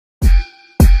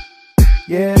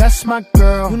Yeah, that's my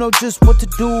girl. You know just what to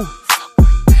do.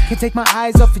 Can't take my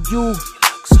eyes off of you.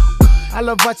 I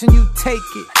love watching you take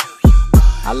it.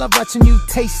 I love watching you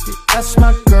taste it. That's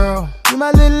my girl. You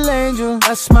my little angel.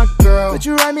 That's my girl. But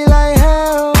you ride me like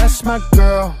hell. That's my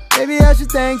girl. Maybe I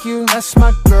should thank you. That's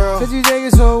my girl. Cause you take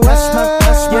it so well.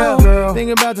 That's my girl.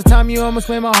 Think about the time you almost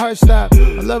made my heart stop.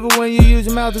 I love it when you use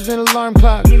your mouth as an alarm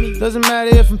clock. Doesn't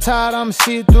matter if I'm tired, I'ma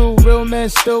see it through. Real men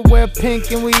still wear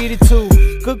pink and we eat it too.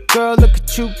 Good girl, look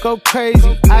at you, go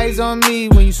crazy. Eyes on me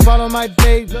when you swallow my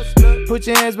baby. Put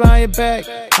your hands behind your back.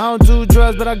 I don't do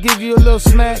drugs, but I'll give you a little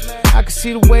smack. I can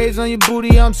see the waves on your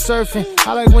booty, I'm surfing.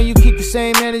 I like when you keep the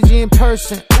same energy in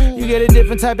person. You get a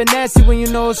different type of nasty when you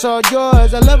know it's all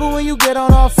yours. I love it when you get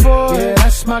on all fours. Yeah,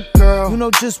 that's my girl. You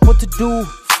know just what to do.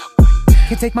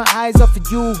 Can't take my eyes off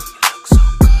of you.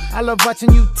 I love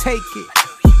watching you take it.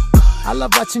 I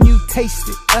love watching you taste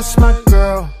it. That's my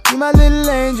girl. You my little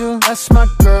angel. That's my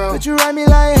girl. But you ride me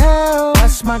like hell.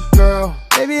 That's my girl.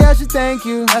 Maybe I should thank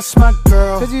you. That's my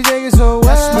girl. Cause you take it so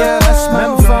well. That's my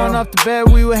Remember falling off the bed,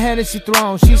 we were Hennessy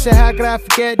thrown. She said, how could I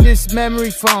forget this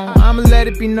memory phone? I'ma let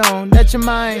it be known that you're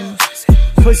mine.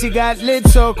 Pussy got lit,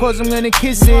 so of course I'm gonna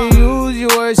kiss it. Use your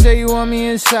words, say you want me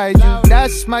inside you.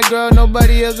 That's my girl,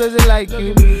 nobody else does it like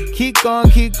you. Keep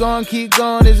going, keep going, keep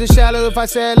going. Is it shallow if I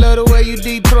say I love the way you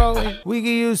deep throw it? We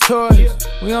can use toys,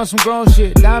 we on some grown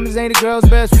shit. Diamonds ain't a girl's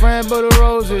best friend, but the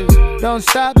roses. Don't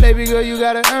stop, baby girl, you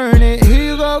gotta earn it. Here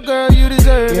you go, girl, you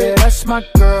deserve it. Yeah, that's my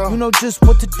girl. You know just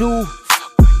what to do.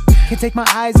 Can't take my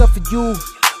eyes off of you.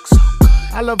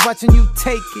 I love watching you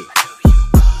take it.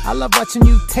 I love watching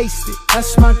you taste it.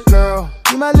 That's my girl.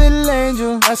 You my little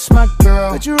angel. That's my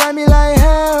girl. But you ride me like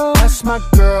hell. That's my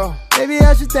girl. Maybe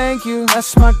I should thank you.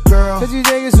 That's my girl. Cause you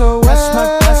take it so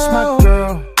well. That's my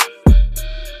girl.